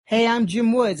Hey, I'm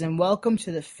Jim Woods, and welcome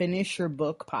to the Finish Your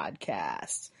Book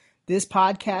podcast. This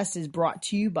podcast is brought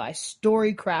to you by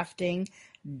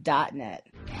StoryCrafting.net.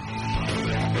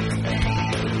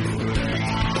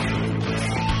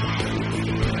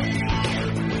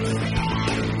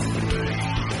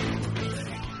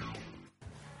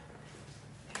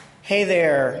 Hey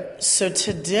there. So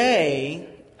today,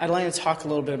 I'd like to talk a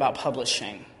little bit about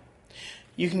publishing.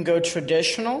 You can go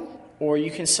traditional, or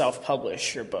you can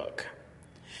self-publish your book.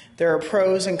 There are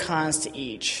pros and cons to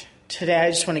each. Today, I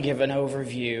just want to give an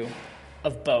overview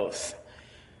of both.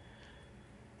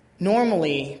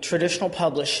 Normally, traditional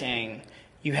publishing,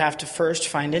 you have to first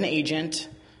find an agent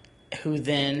who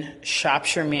then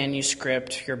shops your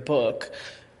manuscript, your book,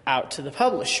 out to the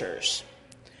publishers.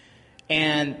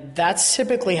 And that's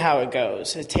typically how it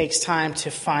goes. It takes time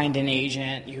to find an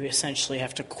agent. You essentially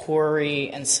have to query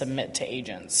and submit to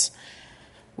agents.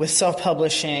 With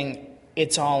self-publishing,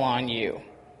 it's all on you.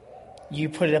 You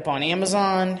put it up on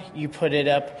Amazon, you put it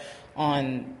up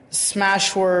on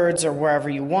Smashwords or wherever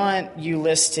you want, you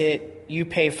list it, you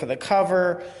pay for the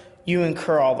cover, you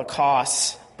incur all the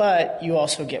costs, but you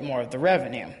also get more of the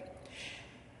revenue.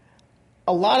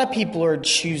 A lot of people are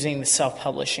choosing the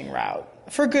self-publishing route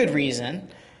for good reason.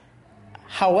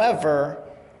 However,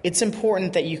 it's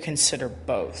important that you consider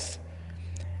both.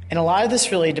 And a lot of this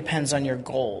really depends on your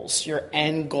goals, your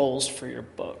end goals for your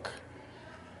book.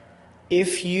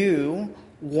 If you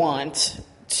want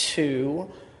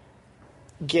to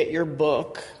get your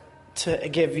book to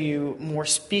give you more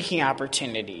speaking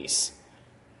opportunities,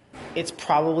 it's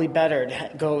probably better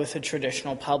to go with a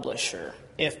traditional publisher,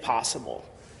 if possible.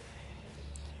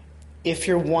 If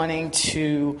you're wanting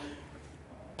to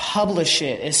publish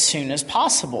it as soon as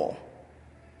possible,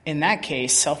 in that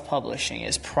case, self-publishing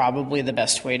is probably the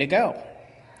best way to go.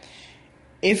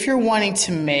 If you're wanting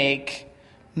to make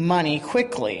money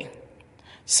quickly,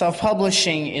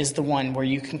 self-publishing is the one where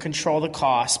you can control the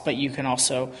cost, but you can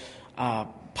also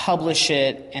publish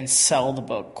it and sell the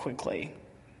book quickly.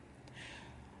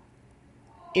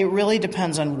 It really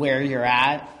depends on where you're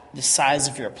at, the size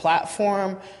of your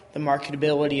platform, the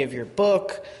marketability of your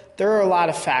book. There are a lot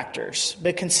of factors,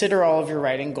 but consider all of your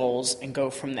writing goals and go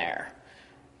from there.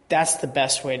 That's the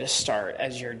best way to start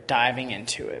as you're diving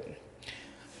into it.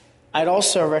 I'd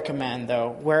also recommend, though,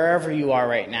 wherever you are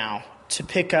right now, to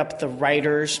pick up the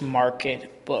Writer's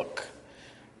Market book.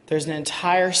 There's an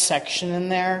entire section in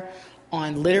there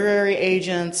on literary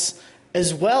agents,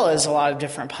 as well as a lot of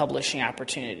different publishing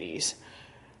opportunities.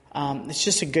 It's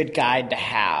just a good guide to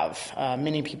have.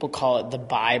 Many people call it the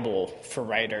Bible for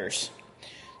writers.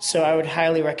 So I would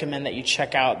highly recommend that you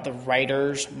check out the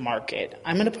Writer's Market.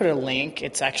 I'm going to put a link.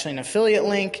 It's actually an affiliate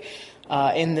link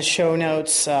in the show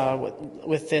notes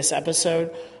with this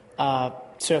episode.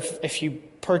 So if you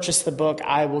purchase the book,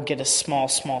 I will get a small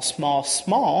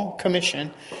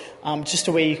commission, just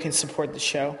a way you can support the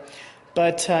show.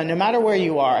 But no matter where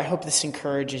you are, I hope this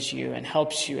encourages you and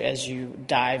helps you as you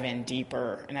dive in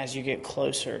deeper and as you get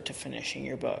closer to finishing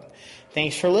your book.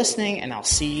 Thanks for listening, and I'll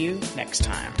see you next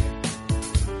time.